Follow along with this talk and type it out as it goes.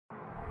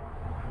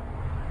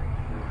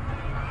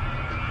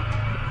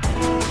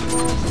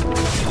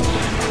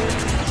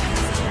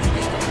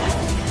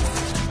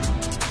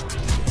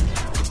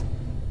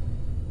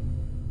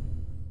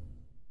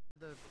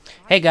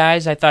Hey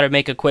guys, I thought I'd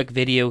make a quick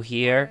video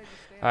here.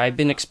 I've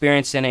been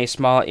experiencing a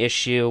small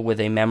issue with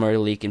a memory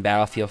leak in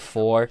Battlefield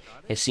 4.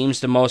 It seems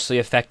to mostly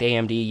affect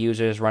AMD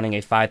users running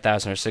a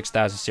 5000 or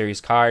 6000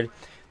 series card.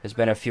 There's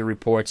been a few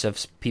reports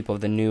of people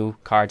of the new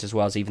cards as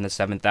well as even the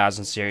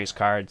 7000 series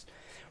cards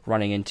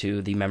running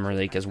into the memory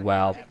leak as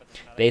well.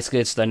 Basically,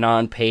 it's the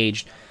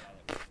non-paged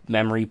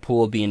memory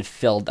pool being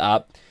filled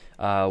up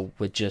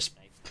with just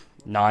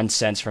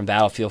nonsense from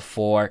Battlefield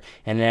 4,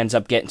 and it ends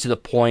up getting to the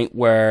point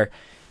where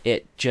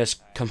it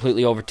just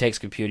completely overtakes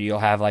the computer. You'll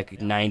have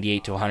like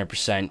 98 to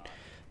 100%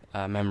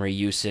 memory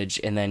usage,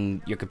 and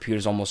then your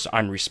computer's almost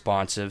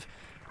unresponsive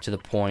to the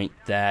point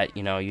that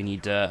you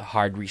need to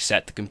hard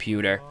reset the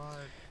computer.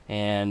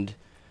 And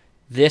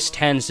this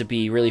tends to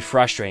be really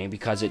frustrating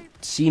because it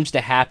seems to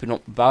happen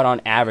about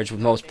on average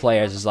with most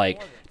players is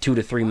like 2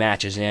 to 3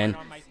 matches in,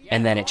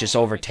 and then it just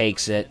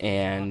overtakes it,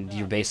 and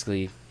you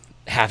basically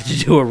have to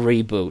do a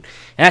reboot.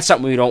 And that's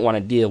something we don't want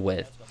to deal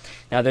with.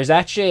 Now, there's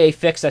actually a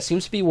fix that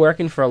seems to be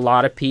working for a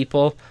lot of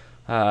people.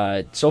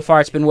 So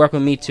far, it's been working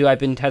with me too. I've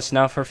been testing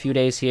out for a few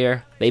days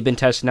here. They've been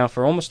testing out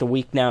for almost a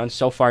week now, and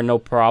so far, no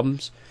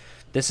problems.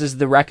 This is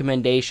the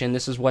recommendation.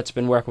 This is what's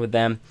been working with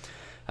them.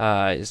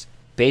 Is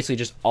basically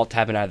just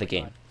alt-tabbing out of the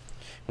game.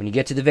 When you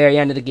get to the very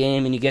end of the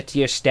game and you get to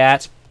your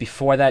stats,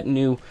 before that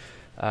new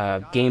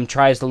game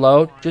tries to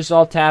load, just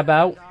alt-tab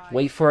out.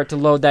 Wait for it to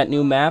load that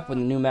new map. When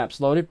the new map's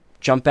loaded,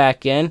 jump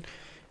back in.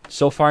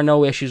 So far,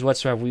 no issues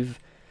whatsoever. We've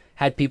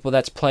had people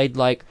that's played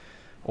like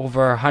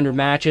over 100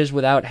 matches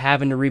without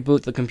having to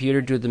reboot the computer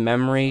due to the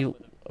memory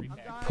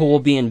pool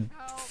being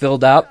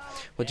filled up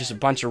with just a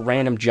bunch of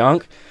random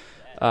junk.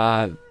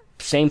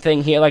 Same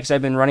thing here. Like I said,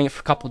 I've been running it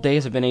for a couple of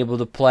days. I've been able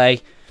to play,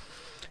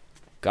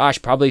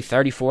 gosh, probably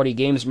 30-40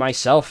 games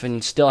myself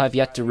and still have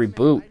yet to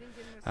reboot.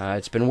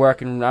 It's been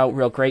working out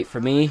real great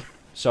for me,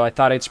 so I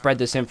thought I'd spread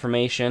this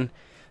information.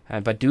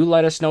 But do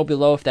let us know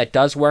below if that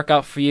does work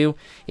out for you.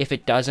 If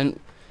it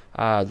doesn't,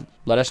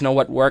 let us know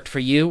what worked for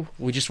you.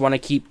 We just want to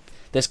keep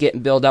this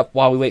getting built up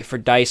while we wait for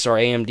DICE or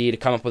AMD to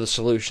come up with a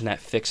solution that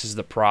fixes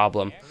the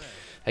problem.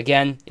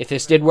 Again, if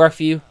this did work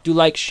for you, do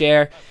like,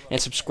 share,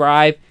 and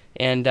subscribe.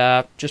 And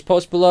just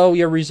post below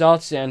your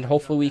results, and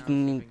hopefully we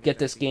can get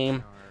this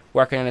game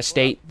working in a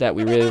state that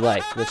we really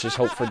like. Let's just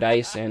hope for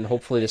DICE, and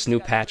hopefully this new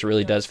patch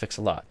really does fix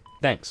a lot.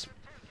 Thanks.